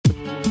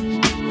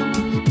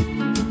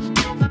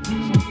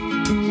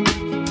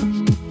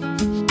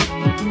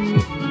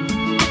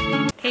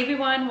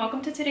welcome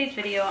to today's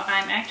video.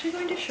 I'm actually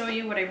going to show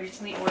you what I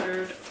recently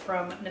ordered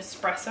from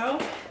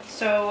Nespresso.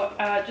 So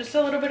just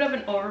a little bit of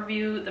an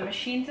overview. The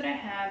machines that I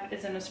have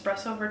is an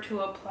Espresso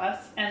Vertuo Plus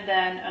and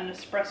then an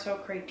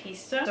Espresso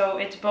Creatista. So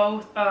it's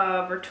both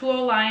a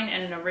Vertuo line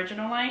and an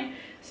original line.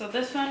 So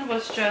this one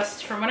was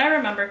just, from what I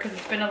remember, because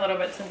it's been a little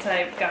bit since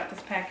I got this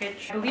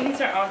package, I believe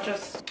these are all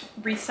just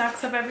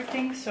restocks of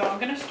everything. So I'm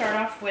going to start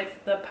off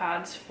with the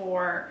pods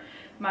for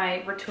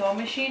my Vertuo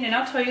machine, and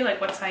I'll tell you like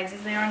what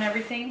sizes they are and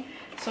everything.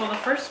 So the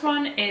first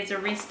one is a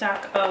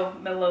restock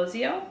of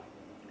Melozio,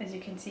 as you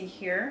can see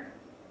here.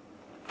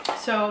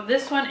 So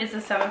this one is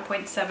a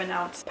 7.7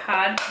 ounce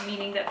pod,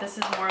 meaning that this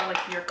is more like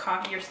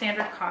your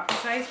standard coffee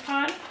size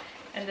pod.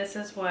 And this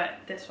is what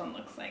this one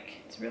looks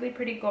like. It's really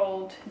pretty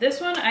gold. This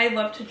one I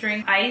love to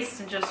drink iced,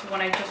 and just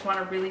when I just want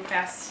a really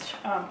fast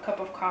cup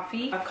of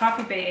coffee.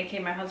 Coffee Bay, aka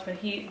my husband,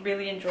 he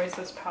really enjoys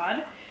this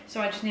pod. So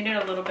I just needed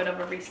a little bit of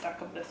a restock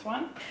of this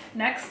one.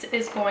 Next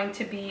is going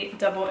to be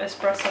double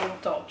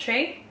espresso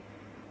Dolce.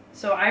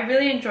 So I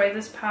really enjoy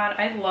this pod.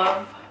 I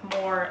love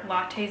more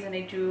lattes than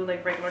I do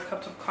like regular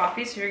cups of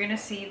coffee. So you're gonna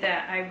see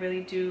that I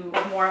really do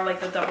more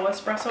like the double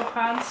espresso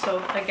pods.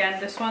 So again,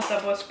 this one's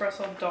double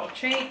espresso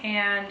Dolce,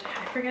 and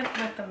I forget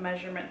what the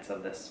measurements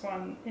of this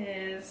one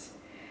is.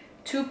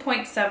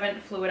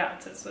 2.7 fluid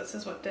ounces. So this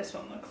is what this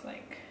one looks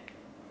like.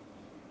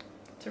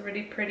 It's a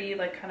really pretty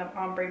like kind of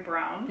ombre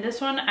brown. This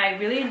one I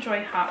really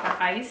enjoy hot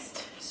or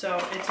iced, so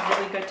it's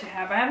really good to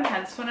have. I haven't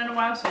had this one in a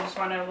while, so I just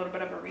wanted a little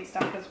bit of a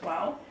restock as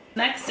well.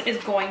 Next is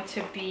going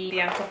to be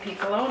Bianco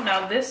Piccolo.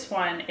 Now this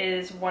one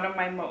is one of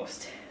my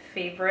most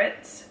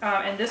favorites,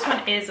 and this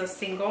one is a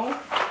single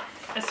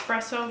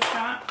espresso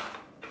shot,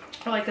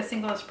 or like a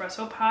single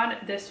espresso pod.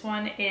 This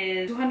one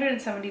is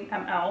 270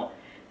 ml,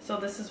 so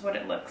this is what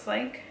it looks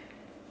like.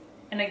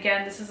 And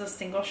again, this is a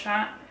single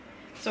shot.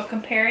 So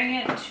comparing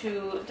it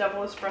to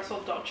double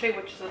espresso Dolce,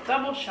 which is a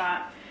double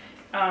shot,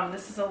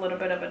 this is a little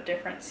bit of a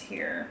difference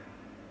here,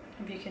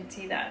 if you can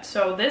see that.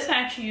 So this, I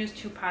actually use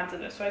 2 pods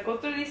of this. So I go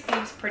through these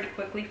sleeves pretty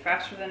quickly,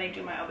 faster than I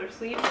do my other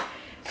sleeves.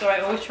 So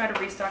I always try to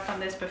restock on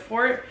this.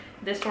 Before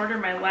this order,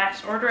 my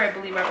last order, I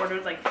believe I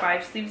ordered like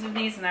 5 sleeves of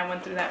these, and I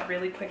went through that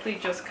really quickly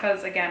just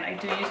because, again, I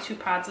do use 2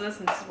 pods of this,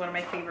 and this is one of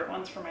my favorite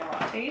ones for my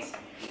lattes.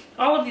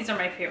 All of these are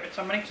my favorites,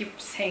 so I'm going to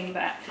keep saying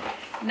that.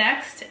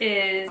 Next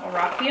is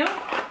Orafio.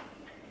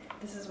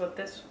 This is what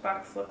this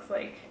box looks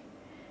like,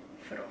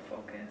 if it'll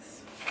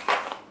focus.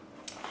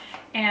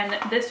 And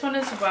this one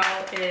as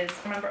well is,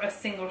 remember, a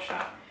single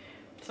shot.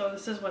 So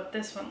this is what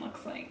this one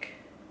looks like.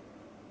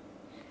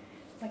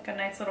 Like a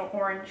nice little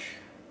orange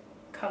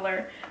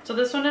color. So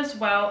this one as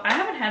well, I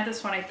haven't had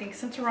this one I think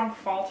since around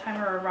fall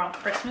time or around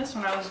Christmas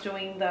when I was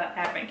doing the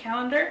advent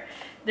calendar.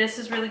 This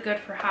is really good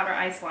for hot or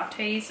iced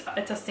lattes.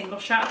 It's a single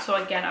shot,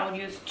 so again, I would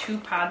use 2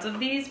 pods of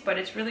these, but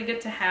it's really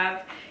good to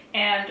have.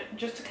 And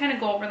just to kind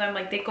of go over them,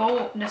 like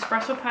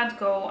Nespresso pods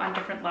go on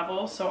different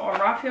levels. So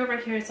Orafio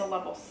right here is a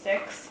level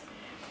 6.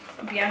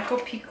 Bianco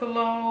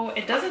Piccolo,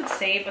 it doesn't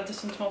say, but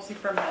this one's mostly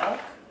for milk.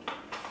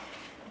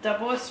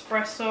 Double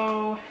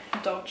Espresso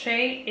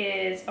Dolce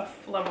is a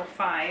level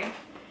 5.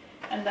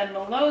 And then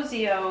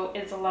Melozio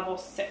is a level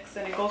 6,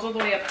 and it goes all the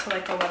way up to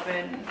like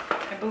 11.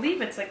 I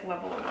believe it's like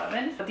level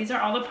 11. But these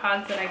are all the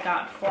pods that I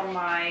got for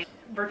my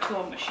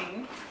Vertuo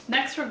machine.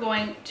 Next, we're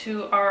going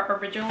to our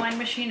original line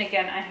machine.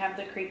 Again, I have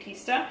the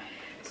Creatista.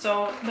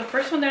 So the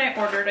first one that I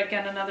ordered,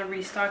 again, another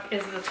restock,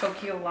 is the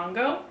Stockholm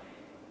Lungo.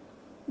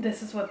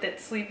 This is what that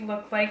sleeve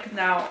looked like.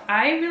 Now,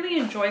 I really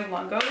enjoy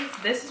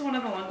Lungos. This is one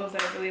of the Lungos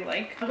that I really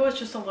like. Lungo is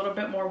just a little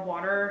bit more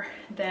water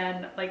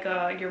than like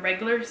your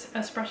regular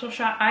espresso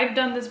shot. I've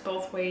done this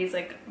both ways,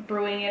 like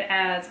brewing it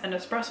as an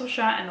espresso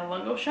shot and a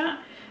Lungo shot,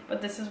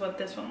 but this is what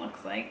this one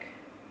looks like.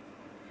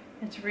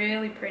 It's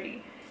really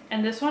pretty.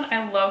 And this one,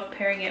 I love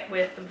pairing it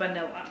with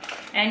vanilla.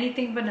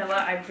 Anything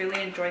vanilla, I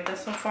really enjoyed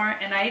this so far.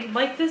 And I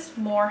like this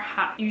more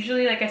hot.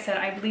 Usually, like I said,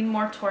 I lean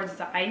more towards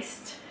the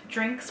iced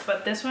drinks,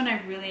 but this one I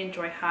really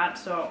enjoy hot.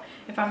 So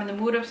if I'm in the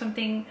mood of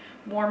something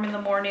warm in the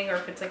morning, or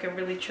if it's like a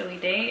really chilly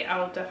day,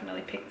 I'll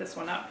definitely pick this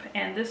one up.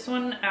 And this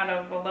one, out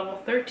of a level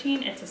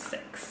 13, it's a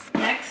 6.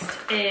 Next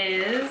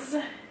is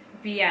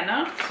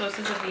Vienna. So this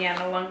is a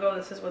Vienna Lungo.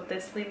 This is what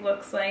this sleeve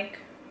looks like.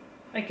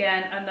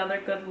 Again,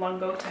 another good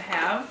Lungo to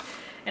have.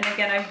 And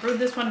again, I've brewed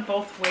this one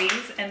both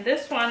ways, and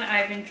this one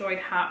I've enjoyed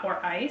hot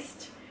or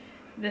iced.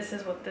 This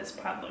is what this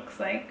pod looks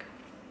like.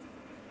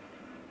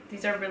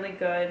 These are really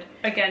good.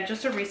 Again,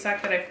 just a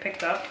restock that I've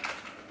picked up.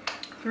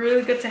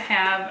 Really good to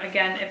have.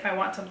 Again, if I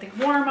want something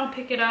warm, I'll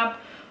pick it up.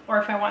 Or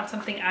if I want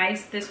something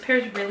iced, this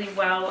pairs really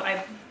well.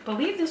 I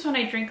believe this one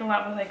I drink a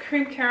lot with like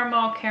cream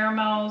caramel,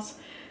 caramels,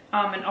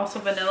 and also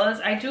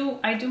vanillas. I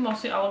do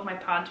mostly all of my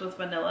pods with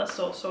vanilla,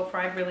 so far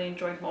I've really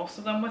enjoyed most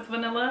of them with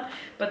vanilla.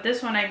 But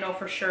this one I know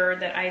for sure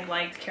that I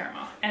like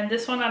caramel. And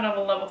this one, out of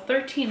a level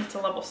 13, it's a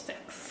level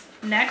 6.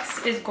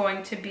 Next is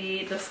going to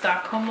be the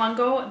Stockholm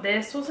Lungo.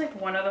 This was like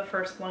one of the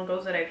first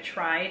Lungos that I've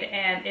tried,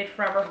 and it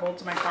forever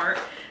holds my heart.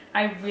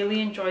 I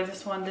really enjoy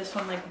this one. This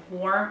one like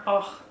warm.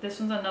 Oh, this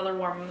one's another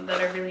warm one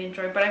that I really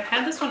enjoy. But I've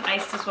had this one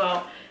iced as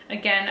well.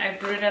 Again, I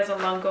brewed it as a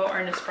Lungo or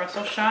an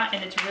espresso shot,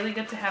 and it's really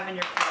good to have in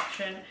your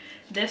collection.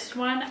 This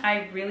one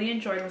I really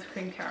enjoyed with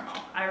cream caramel.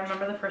 I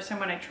remember the first time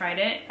when I tried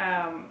it,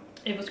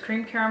 it was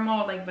cream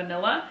caramel, like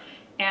vanilla,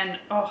 and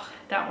oh,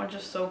 that one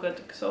just so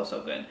good,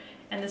 so good.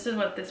 And this is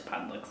what this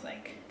pod looks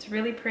like. It's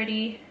really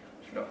pretty.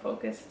 If it'll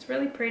focus, it's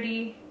really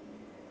pretty.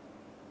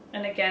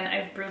 And again,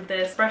 I've brewed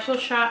this espresso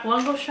shot,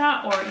 Lungo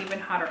shot, or even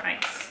hot or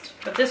iced.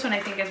 But this one I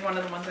think is one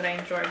of the ones that I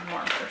enjoyed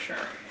more for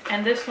sure.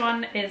 And this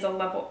one is a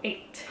level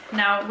 8.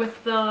 Now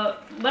with the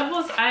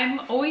levels, I'm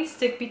always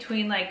stick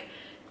between like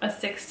a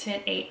 6 to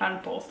an 8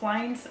 on both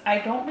lines. I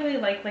don't really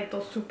like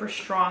those super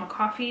strong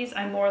coffees.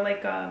 I'm more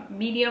like a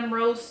medium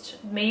roast,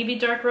 maybe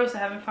dark roast. I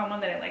haven't found one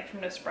that I like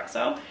from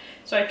Nespresso.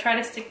 So I try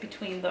to stick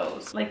between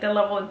those, like the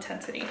level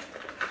intensity.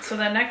 So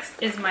the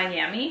next is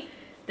Miami.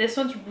 This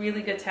one's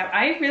really good to have.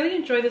 I really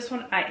enjoy this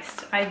one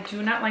iced. I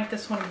do not like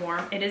this one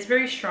warm. It is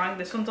very strong.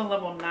 This one's a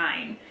level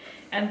 9.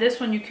 And this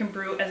one you can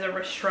brew as a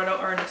ristretto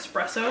or an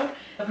espresso.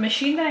 The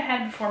machine that I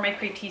had before my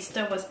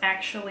Creatista was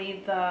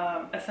actually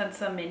the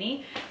Essenza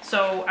Mini.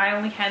 So I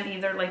only had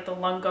either like the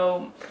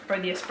Lungo or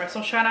the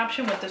espresso shot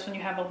option. With this one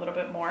you have a little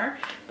bit more.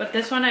 But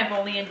this one I've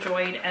only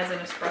enjoyed as an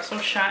espresso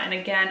shot. And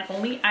again,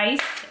 only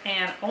iced,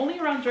 and only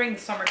around during the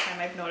summertime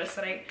I've noticed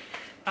that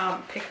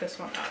I pick this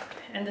one up.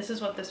 And this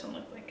is what this one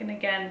looked like. And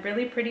again,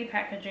 really pretty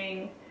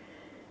packaging.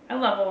 I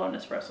love all of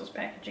Nespresso's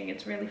packaging.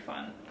 It's really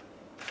fun.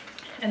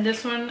 And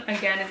this one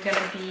again is going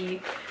to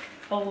be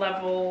a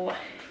level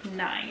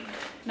 9.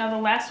 Now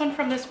the last one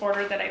from this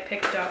order that I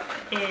picked up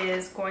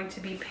is going to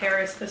be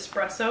Paris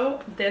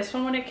Espresso. This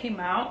one, when it came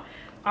out,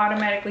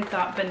 automatically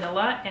thought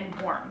vanilla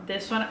and warm.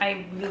 This one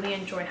I really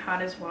enjoy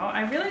hot as well.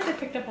 I realized I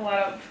picked up a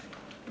lot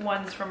of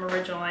ones from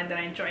Original Line that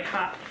I enjoy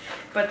hot,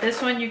 but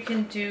this one you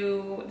can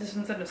do, this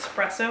one's an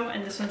espresso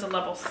and this one's a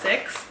level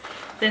 6.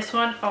 This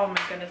one, oh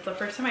my goodness, the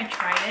first time I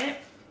tried it,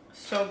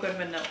 so good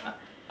vanilla.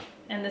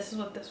 And this is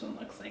what this one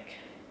looks like.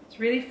 It's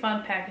really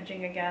fun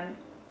packaging again.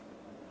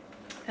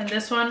 And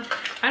this one,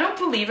 I don't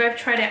believe I've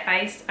tried it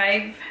iced.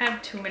 I've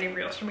had too many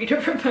reels for me to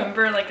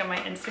remember, like on my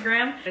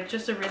Instagram. It's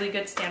just a really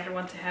good standard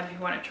one to have if you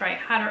want to try it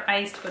hot or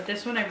iced, but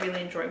this one I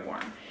really enjoy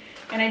warm.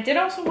 And I did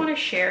also want to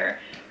share,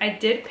 I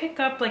did pick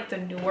up like the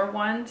newer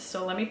ones.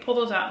 So let me pull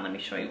those out and let me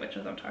show you which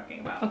ones I'm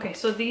talking about. Okay,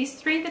 so these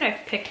 3 that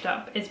I've picked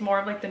up is more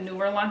of like the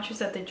newer launches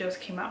that they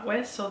just came out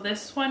with. So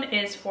this one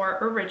is for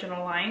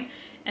Original Line,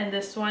 and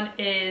this one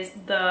is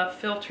the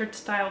filtered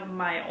style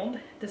mild.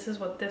 This is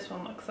what this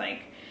one looks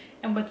like.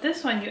 And with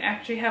this one, you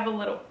actually have a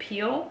little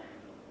peel,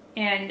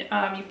 and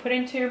you put it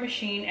into your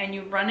machine and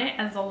you run it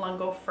as a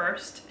Lungo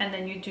first, and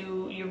then you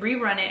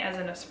rerun it as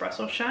an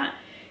espresso shot.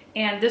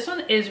 And this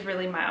one is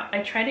really mild.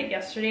 I tried it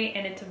yesterday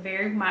and it's a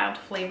very mild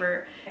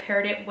flavor. I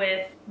paired it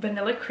with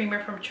vanilla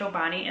creamer from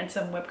Chobani and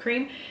some whipped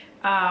cream.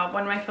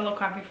 One of my fellow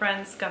coffee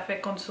friends, Cafe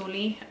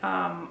Consuli,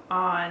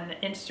 on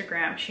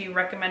Instagram, she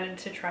recommended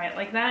to try it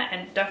like that,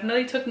 and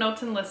definitely took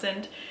notes and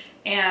listened.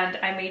 And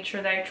I made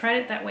sure that I tried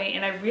it that way,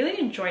 and I really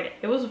enjoyed it.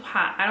 It was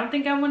hot. I don't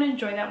think I want to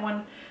enjoy that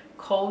one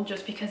cold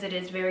just because it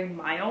is very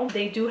mild.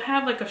 They do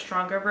have like a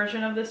stronger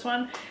version of this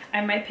one. I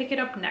might pick it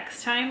up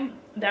next time.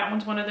 That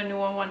one's one of the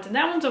newer ones, and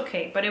that one's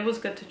okay, but it was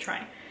good to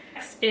try.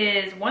 Next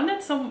is one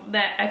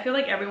that I feel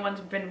like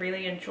everyone's been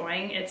really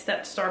enjoying. It's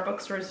that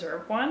Starbucks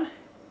Reserve one.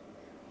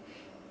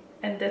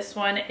 And this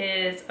one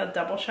is a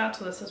double shot,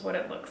 so this is what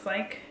it looks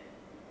like.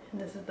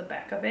 And this is the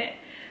back of it.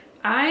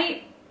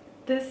 I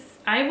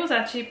was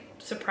actually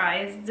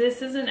surprised.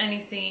 This isn't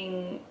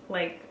anything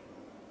like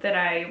that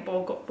I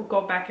will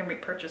go back and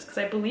repurchase, because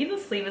I believe the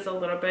sleeve is a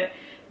little bit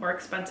more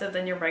expensive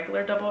than your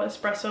regular double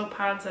espresso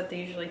pods that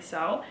they usually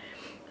sell.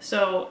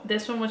 So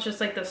this one was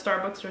just like the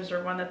Starbucks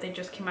Reserve one that they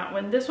just came out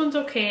with. This one's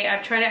okay.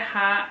 I've tried it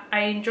hot.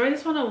 I enjoy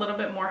this one a little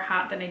bit more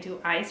hot than I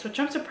do iced, which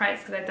I'm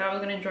surprised because I thought I was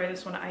going to enjoy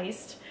this one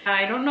iced.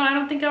 I don't know. I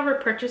don't think I'll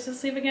repurchase the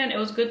sleeve again. It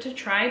was good to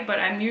try, but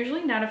I'm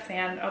usually not a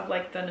fan of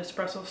like the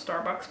Nespresso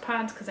Starbucks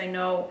pods because I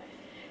know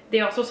they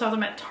also sell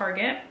them at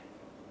Target.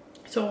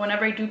 So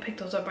whenever I do pick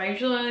those up, I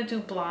usually only do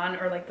blonde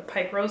or like the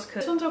pipe roast,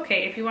 because this one's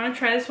okay. If you want to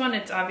try this one,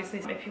 it's obviously,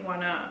 if you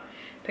want to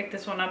pick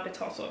this one up,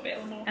 it's also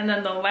available. And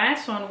then the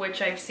last one,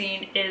 which I've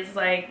seen is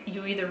like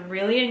you either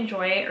really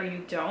enjoy it or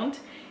you don't,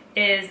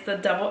 is the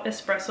double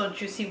espresso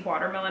juicy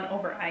watermelon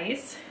over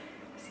ice.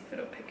 Let's see if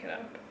it'll pick it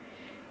up.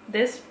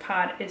 This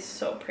pod is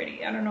so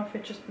pretty. I don't know if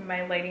it's just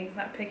my lighting's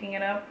not picking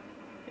it up.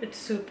 It's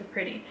super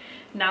pretty.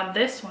 Now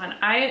this one,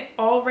 I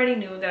already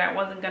knew that I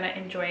wasn't gonna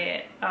enjoy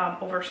it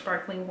over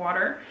sparkling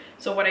water.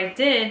 So what I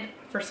did,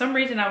 for some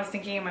reason I was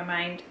thinking in my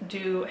mind,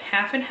 do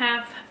half and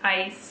half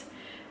ice,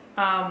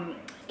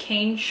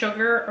 cane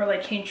sugar or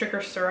like cane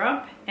sugar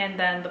syrup, and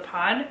then the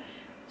pod.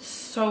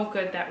 So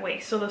good that way.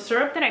 So the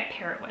syrup that I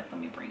pair it with, let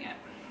me bring it,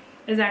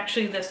 is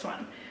actually this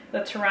one,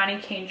 the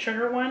Tirani cane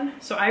sugar one.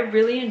 So I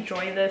really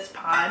enjoy this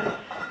pod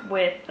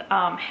with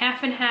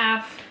half and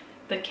half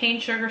the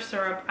cane sugar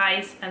syrup,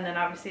 ice, and then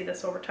obviously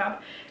this over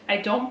top. I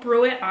don't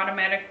brew it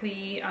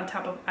automatically on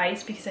top of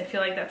ice because I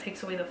feel like that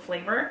takes away the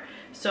flavor.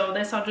 So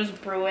this, I'll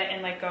just brew it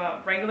in like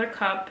a regular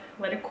cup,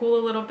 let it cool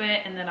a little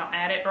bit, and then I'll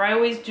add it. Or I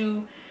always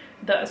do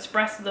the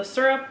espresso, the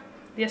syrup,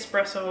 the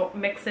espresso,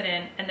 mix it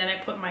in, and then I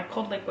put my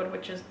cold liquid,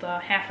 which is the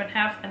half and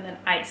half, and then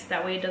ice.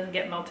 That way it doesn't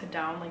get melted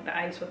down like the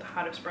ice with the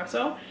hot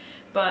espresso.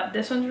 But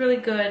this one's really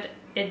good.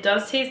 It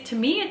does taste, to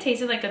me, it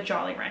tasted like a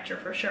Jolly Rancher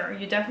for sure.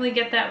 You definitely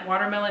get that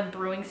watermelon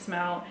brewing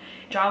smell,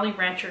 Jolly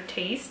Rancher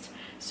taste.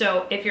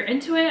 So if you're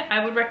into it,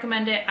 I would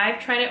recommend it. I've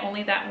tried it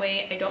only that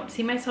way. I don't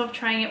see myself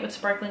trying it with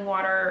sparkling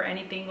water or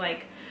anything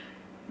like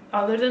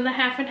other than the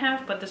half and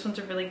half, but this one's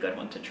a really good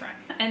one to try.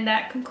 And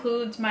that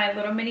concludes my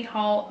little mini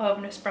haul of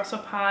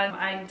Nespresso pods.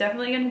 I'm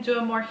definitely going to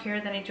do more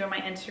here than I do on my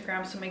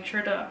Instagram, so make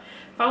sure to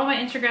follow my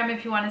Instagram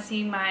if you want to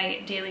see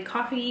my daily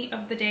coffee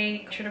of the day.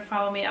 Make sure to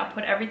follow me. I'll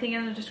put everything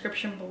in the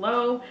description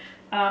below.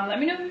 Let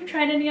me know if you've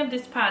tried any of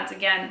these pods.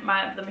 Again,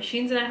 the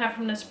machines that I have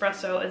from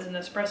Nespresso is a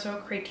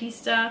Nespresso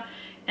Creatista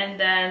and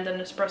then the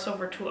Nespresso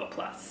Vertuo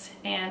Plus.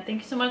 And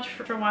thank you so much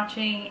for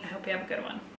watching. I hope you have a good one.